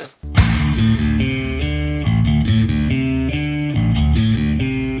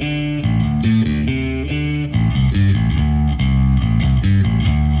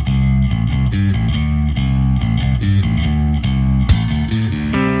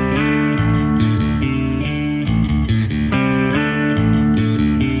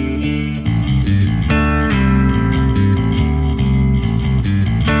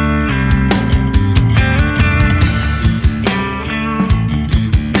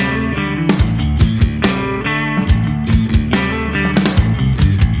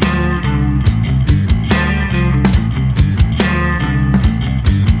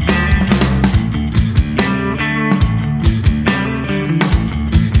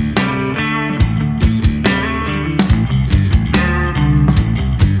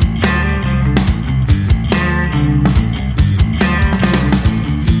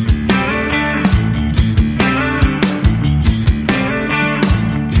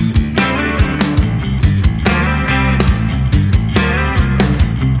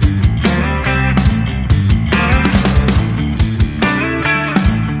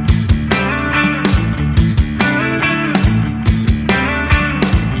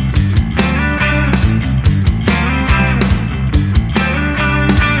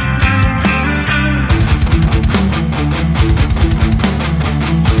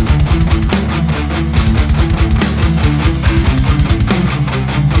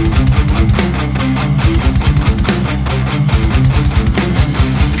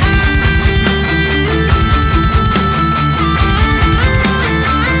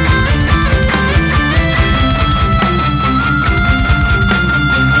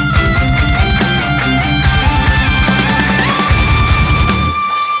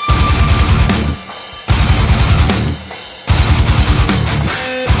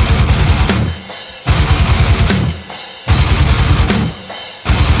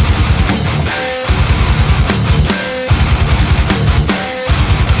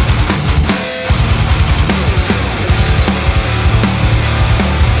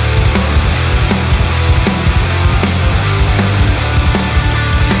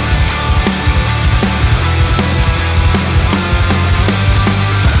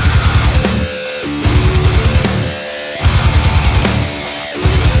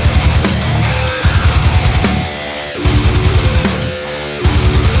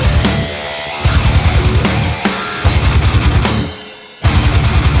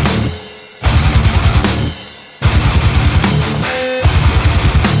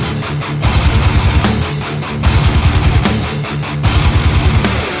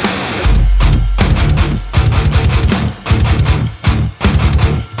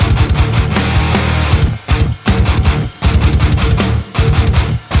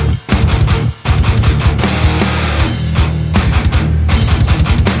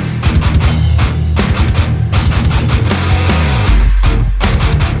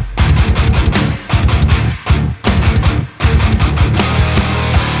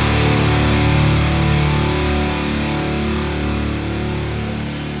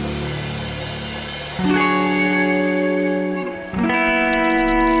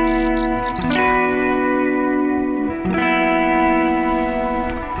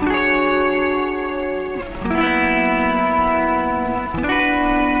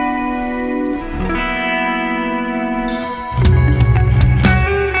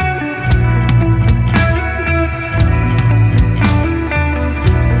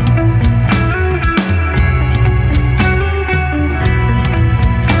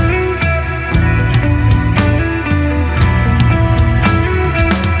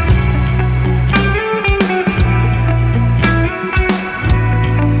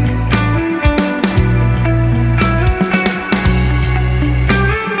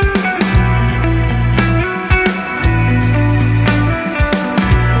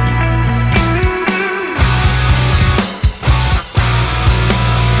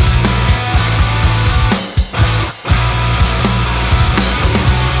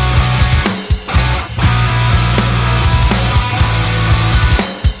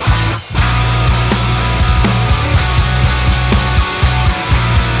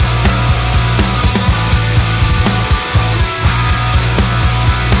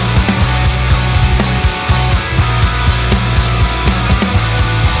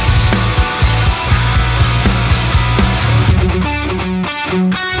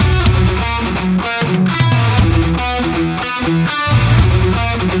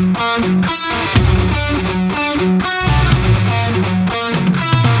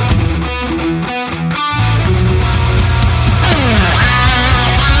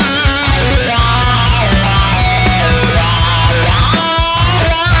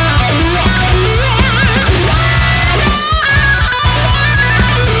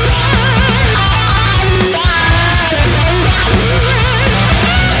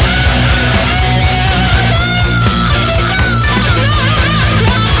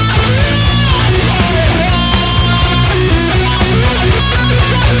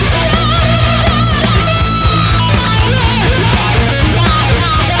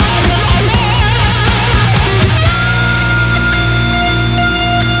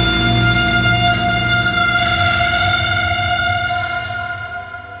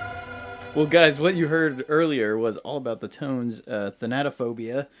 Well, guys, what you heard earlier was all about the Tones,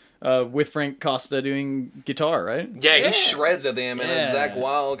 Thanatophobia, with Frank Costa doing guitar, right? Yeah, he shreds at the end, man. Yeah. And Zach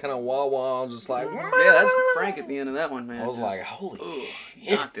Wild, kind of wah-wah, just like... Yeah, that's Frank at the end of that one, man. I was Just, like, holy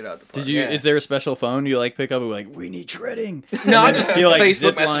shit. knocked it out the park. Did you? Yeah. Is there a special phone you like pick up? And be like, we need shredding. No, I just He like Facebook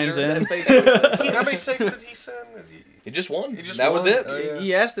zip lines Messenger. in. That Facebook stuff. How many takes did he send? It just won. He just that was won? it. Oh, yeah.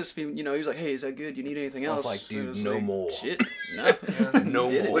 He asked us if he, he was like, "Hey, is that good? Do you need anything I was else?" like, dude, And it was no more. Shit, no, No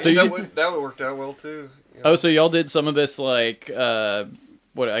Did it. more. Which So that would worked out well too. You know? Oh, so y'all did some of this like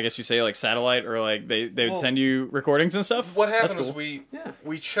what I guess you say like satellite or like they would Well, send you recordings and stuff. What That's happened cool. was Yeah.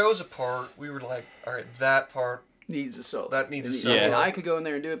 we chose a part. We were like, all right, that part. Needs a solo. That needs a And solo. Yeah. I could go in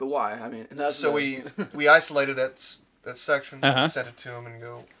there and do it, but why? I mean, that's So the- we isolated that section, Uh-huh. sent it to him, and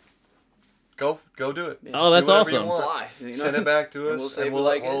go do it. Yeah, Oh, that's Do whatever you awesome. want. fly. Send it back to us, And we'll see if we we'll,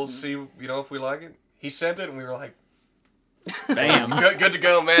 like it. we'll see. If we like it. He sent it, and we were like, Bam. good to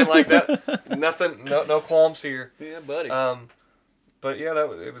go, man. Like that. Nothing. No qualms here. Yeah, buddy. But yeah,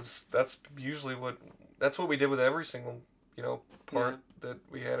 that's usually what we did with every single part that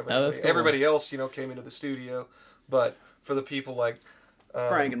we had of Oh, that's everybody. cool. Everybody else came into the studio, but for the people like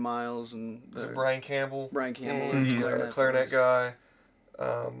Frank and Miles and was it Brian Campbell, Brian Campbell, Mhm. and clarinet guy,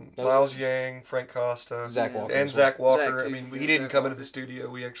 Miles Yang, Frank Costa, Zach Walker. and Zach Walker. Zach, I too. mean, he Yeah, didn't Zach come Walker. into the studio.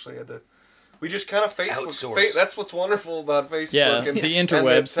 We actually had to. We just kind of Outsource. That's what's wonderful about Facebook. Yeah, and the and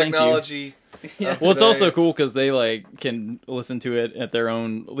interwebs, the thank you. technology. Yeah. of Well, it's today. also cool because they like can listen to it at their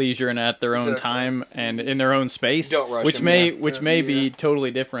own leisure and at their own Exactly. time and in their own space, Don't rush which them, may yeah. may be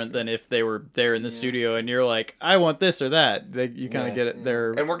totally different than if they were there in the studio and you're like, I want this or that. You kind of Yeah. get it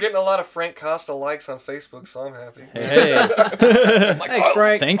there. And we're getting a lot of Frank Costa likes on Facebook, so I'm happy. Hey, Thanks,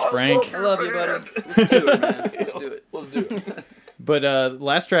 Frank. thanks, Frank. I love you, buddy. Let's do it, man. Let's do it. Let's do it. But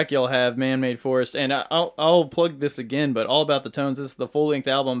last track y'all have Man-Made Forest, and I'll plug this again. But All About the Tones. This is the full-length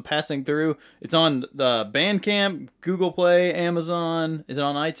album, Passing Through. It's on the Bandcamp, Google Play, Amazon. Is it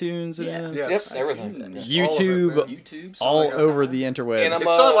on iTunes? Yeah. Yes. Yep, everything. YouTube, All of it, man. YouTube, all something like over that. the interwebs. And It's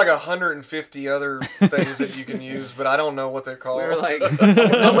I'm, on like 150 other things that you can use, but I don't know what they're called. We were like,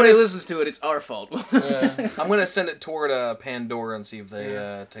 nobody listens to it. It's our fault. I'm gonna send it toward Pandora and see if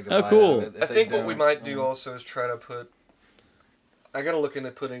they take a Oh, bite cool. out of it. If I they think what we don't, might do also is try to put. I gotta look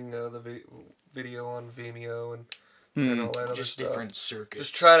into putting the video on Vimeo and all that other just stuff. different circuits.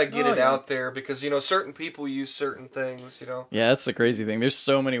 Just try to get Oh, it yeah. out there because certain people use certain things. Yeah, that's the crazy thing. There's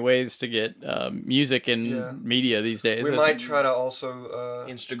so many ways to get music and Yeah. media these days. We It's- might try to also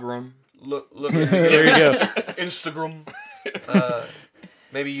Instagram. look There you go. Instagram.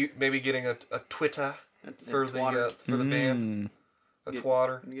 Maybe getting a Twitter for the band. A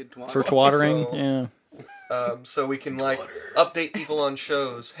twatter. For twattering, So- yeah. So we can update people on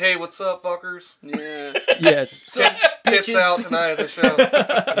shows. Hey, what's up, fuckers? Yeah. Yes. Tits out tonight at the show.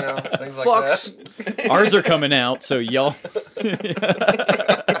 Things like Fucks. that. Ours are coming out, so y'all.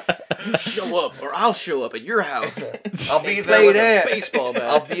 Show up, or I'll show up at your house. I'll be Play there. With that baseball bat.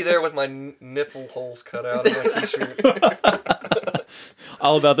 I'll be there with my nipple holes cut out in my t-shirt.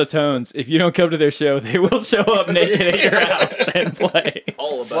 All About the Tones. If you don't come to their show, they will show up naked at your house and play.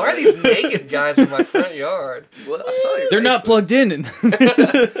 All about. Why are these naked guys in my front yard? Well, I saw your They're not plugged in.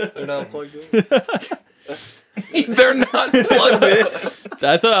 They're not plugged in. They're not plugged in.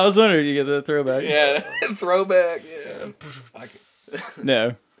 I thought I was wondering you get the throwback. Yeah, throwback. Yeah.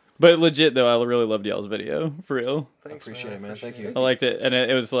 No. But legit though, I really loved y'all's video. For real. Thanks, Appreciate it, man. Thank you. I liked it. And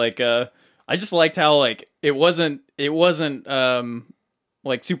it was like I just liked how like it wasn't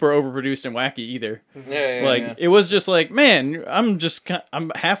like super overproduced and wacky either. Yeah, Like it was just like, man,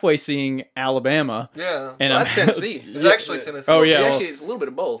 I'm halfway seeing Alabama. Yeah. And Well, I'm that's Tennessee. It's actually Tennessee. Oh, yeah. Actually, it's a little bit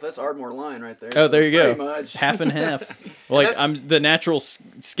of both. That's Ardmore Line right there. Oh, there you go. Pretty much. half and half. Like that's- I'm the natural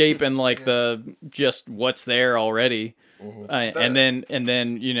scape and like the just what's there already, and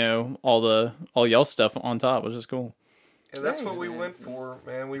then all y'all stuff on top, which is cool. And that's Thanks, what we man. went for,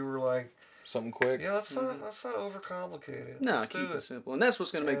 man. We were like, Something quick. yeah, let's not overcomplicate it. No, Let's keep do it simple. And that's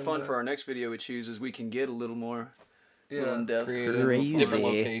what's going to make And, fun for our next video we choose is we can get a little more little in Yeah. depth. Creative, Crazy. different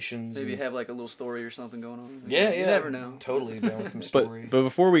locations. Maybe and- have like a little story or something going on. yeah, You never know. Totally down with some story. But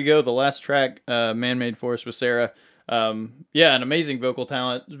before we go, the last track, Man-Made Forest with Sarah. An amazing vocal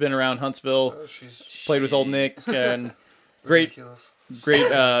talent. Been around Huntsville. Oh, she's Played with Old Nick and great ridiculous.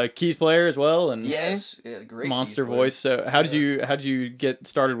 keys player as well and Yes. Yeah, great. monster keys player. voice. So how did you get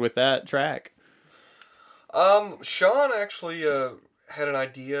started with that track? Sean actually had an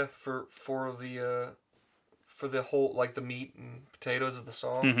idea for the whole like the meat and potatoes of the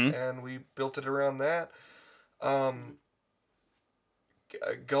song, Mhm. and we built it around that.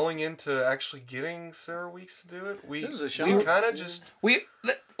 going into actually getting Sarah Weeks to do it, we This is a shock. kind of just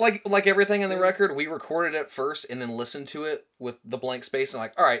Like everything in the record, we recorded it first and then listened to it with the blank space and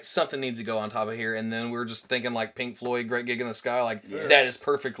like, all right, something needs to go on top of here. And then we were just thinking like Pink Floyd, Great Gig in the Sky, like that is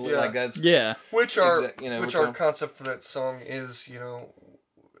perfectly like that's which our which our concept for that song is, you know,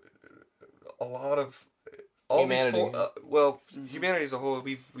 a lot of all humanity. These humanity as a whole,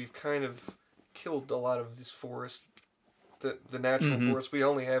 we've kind of killed a lot of this forest, the natural forest. We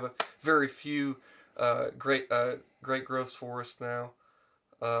only have a very few great growth forests now.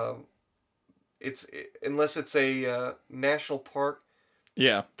 Unless it's a national park.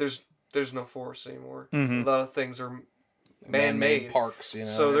 Yeah. There's no forest anymore. Mm-hmm. A lot of things are man-made parks, you know.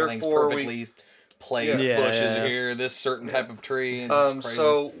 So everything's therefore perfectly placed. Yeah. Bushes Yeah. here, this certain type of tree. And it's crazy.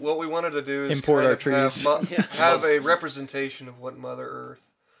 So what we wanted to do is import kind our of trees. have a representation of what Mother Earth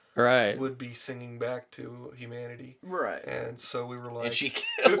Right. would be singing back to humanity. Right. And so we were like, and she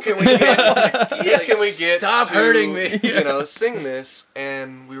who can we get? Can we get? Stop to, hurting me. You know, sing this,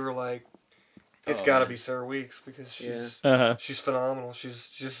 and we were like, it's got to be Sarah Weeks because she's phenomenal. She's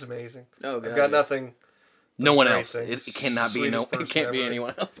just amazing. Oh, God, I've got nothing. no one great else. things. It cannot be Sweetest it person can't be ever.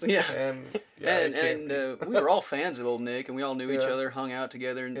 anyone else. Yeah. And We were all fans of Old Nick, and we all knew each Yeah. other, hung out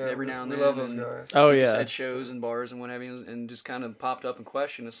together every now and we then. love those and guys. Oh just yeah. at shows and bars and what have you, and just kind of popped up in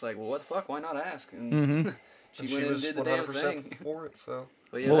question. It's like, well, what the fuck? Why not ask? And Mhm. she And went and was did the damn 100% thing. for it. So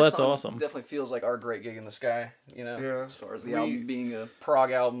But yeah, Well, that that's song awesome. Definitely feels like our Great Gig in the Sky. You know, Yeah. as far as the We- album being a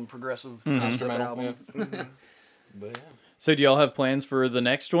prog album, progressive concept Instrumental, album. But yeah. So do y'all have plans for the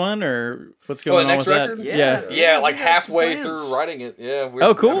next one, or what's Oh, going the on next with record? that? Yeah. Yeah, like we got some halfway plans. through writing it. Yeah.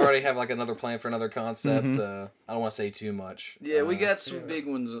 Oh, cool. I already have like another plan for another concept. Mhm. I don't want to say too much. Yeah, we got some big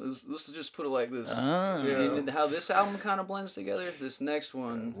ones. Let's just put it like this. Ah. Yeah. And how this album kind of blends together, this next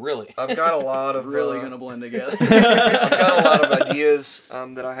one Really. I've got a lot of really gonna blend together. I've got a lot of ideas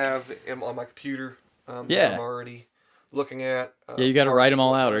that I have on my computer. Yeah. That I'm already looking at. Yeah, you got to write them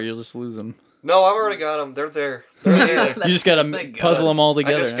all out, or parts. you'll just lose them. No, I've already got them. They're there. They're there. You just got to thank puzzle God. them all I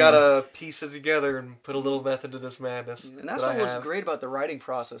together. just gotta piece it together and put a little method to this madness. And that's that what I was have. great about the writing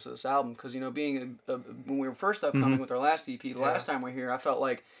process of this album, because being when we were first upcoming with our last EP, the last time we were here, I felt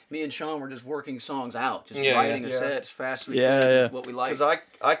like me and Sean were just working songs out, just Yeah, writing yeah. a set as fast as we Yeah, could, yeah. with what we liked. Because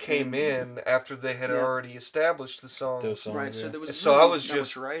I came in after they had Yeah. already established the song, Those songs. Right, so yeah. there was So really I was not much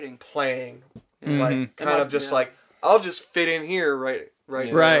just writing. playing, Mhm. like And kind of just like I'll just fit in here right Yeah.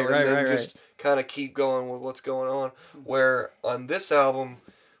 now, Right, and right, then right, just kind of keep going with what's going on. Where on this album,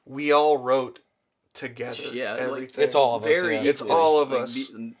 we all wrote together. Yeah, like, everything. It's all of us. Very Yeah. It's equal, all of like, us.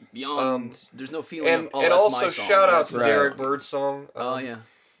 Beyond, there's no feeling and of, oh, and that's also my song. shout out that's to Right. Derek Bird's song. Oh yeah,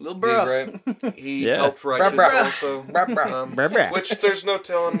 little Big bro. Right. He Yeah. helped write Bruh, this bruh. also. Bruh, bruh. Bruh, bruh. Which there's no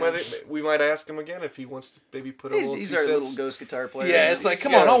telling whether we might ask him again if he wants to maybe put a little He's 2 our cents. little ghost guitar player. Yeah, He's- it's like, he's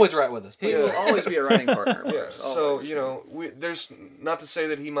come on, got- always write with us. He Yeah. will always be a writing partner. of Yeah, ours, so always. there's not to say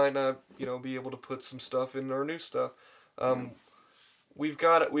that he might not be able to put some stuff in our new stuff. We've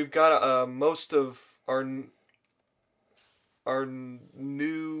got most of our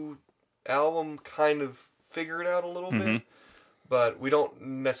new album kind of figured out a little bit, but we don't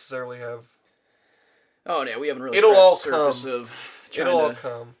necessarily have. Oh yeah, we haven't really It'll all scratched the surface come. of trying It'll all to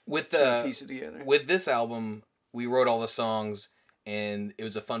come. With piece it together. with this album, we wrote all the songs, and it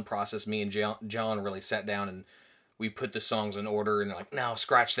was a fun process. Me and John really sat down and we put the songs in order, and like, now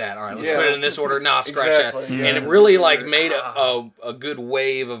scratch that. All right, let's Yeah. put it in this order. Now scratch Exactly, that, yeah. and it really like made a good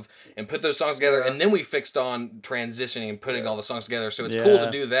wave of and put those songs together, and then we fixed on transitioning and putting all the songs together. So it's cool Yeah.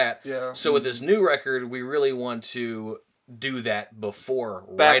 to do that. Yeah. So with this new record, we really want to do that before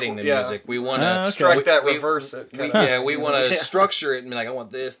Back- writing the yeah. music. We want Ah, to okay. Strike that, we- reverse it. we, kinda. yeah, we want to Yeah. structure it and be like, I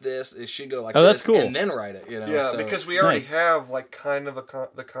want this. It should go like Oh, this, that's cool. and then write it. Yeah, so- because we already Nice. have like kind of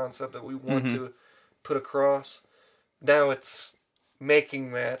the concept that we want to put across. Now it's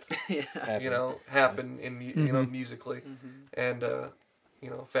making that yeah. happen. happen in musically, and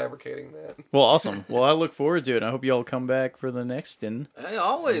fabricating that. Well, awesome. Well, I look forward to it. I hope you all come back for the next and Hey,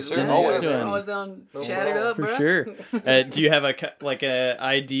 always, Yes, man. sir. Always. Always down, No chat it problem. up, for bro. sure. Do you have a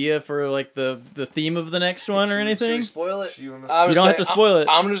idea for like the theme of the next one or Should anything? we spoil it? You wanna- You don't have to spoil it.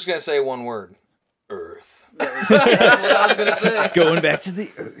 I'm just gonna say one word: Earth. That's what I was gonna say. Going back to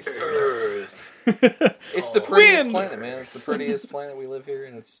the Earth. Earth. It's the prettiest Wind. planet, man. It's the prettiest planet we live here,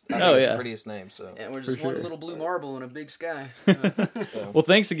 and it's I think Oh, it's yeah. the prettiest name. So And we're For just one sure. little blue marble in a big sky. Well,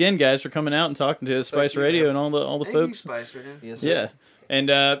 thanks again, guys, for coming out and talking to us, Spice you, Radio, man. and all the Thank you, folks. Spice, man. yes, sir. Yeah,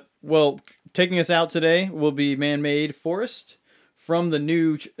 and well, taking us out today will be Man Made Forest from the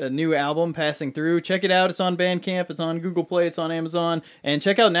new album, Passing Through. Check it out. It's on Bandcamp. It's on Google Play. It's on Amazon. And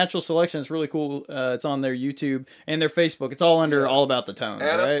check out Natural Selection. It's really cool. It's on their YouTube and their Facebook. It's all under All About the Tones.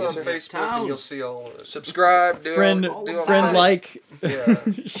 Add us on Yes, Facebook and you'll see all of it. Subscribe, friend, like, Yeah.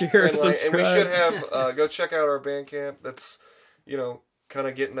 share, And, subscribe. and we should have, go check out our Bandcamp. That's, kind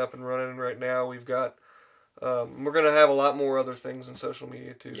of getting up and running right now. We've got, we're going to have a lot more other things in social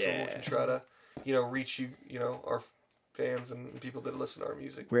media too. So we can try to, reach you, our fans and people that listen to our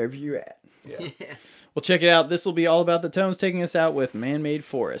music. Wherever you're at. Yeah. Well, check it out. This will be All About the Tones, taking us out with Man-Made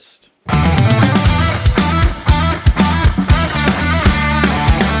Forest.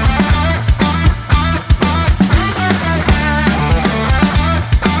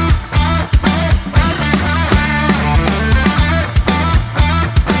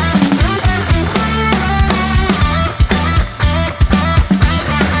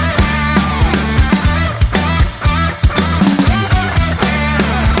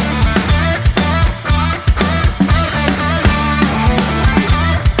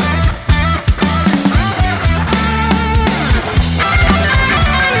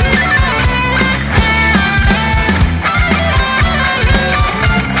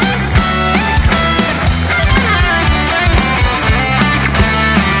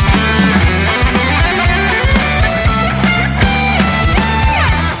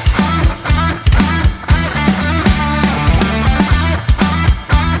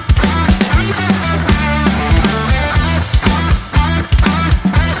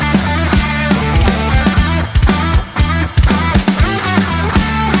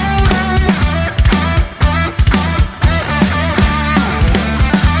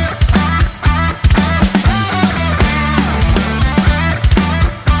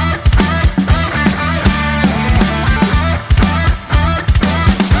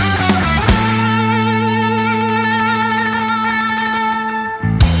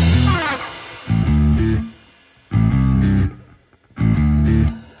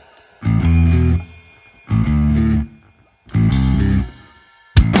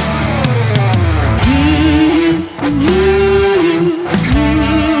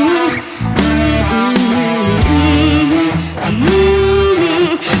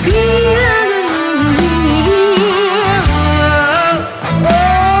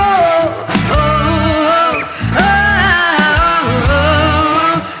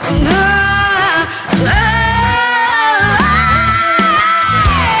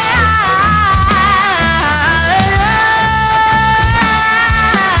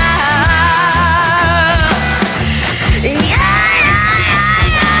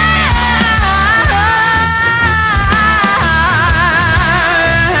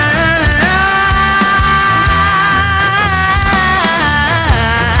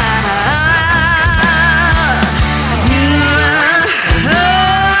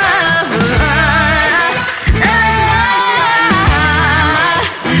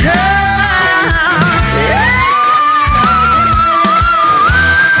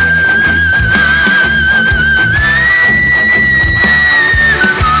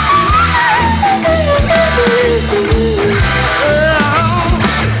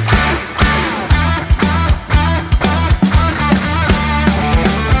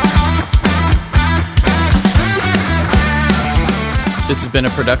 This has been a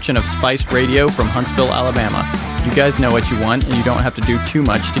production of Spice Radio from Huntsville, Alabama. You guys know what you want, and you don't have to do too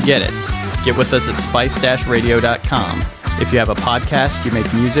much to get it. Get with us at spice-radio.com. If you have a podcast, you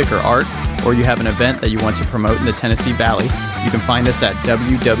make music or art, or you have an event that you want to promote in the Tennessee Valley, you can find us at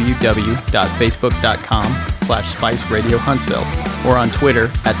www.facebook.com/SpiceRadioHuntsville or on Twitter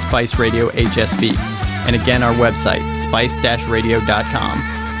at SpiceRadioHSV. And again, our website,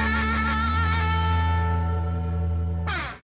 spice-radio.com.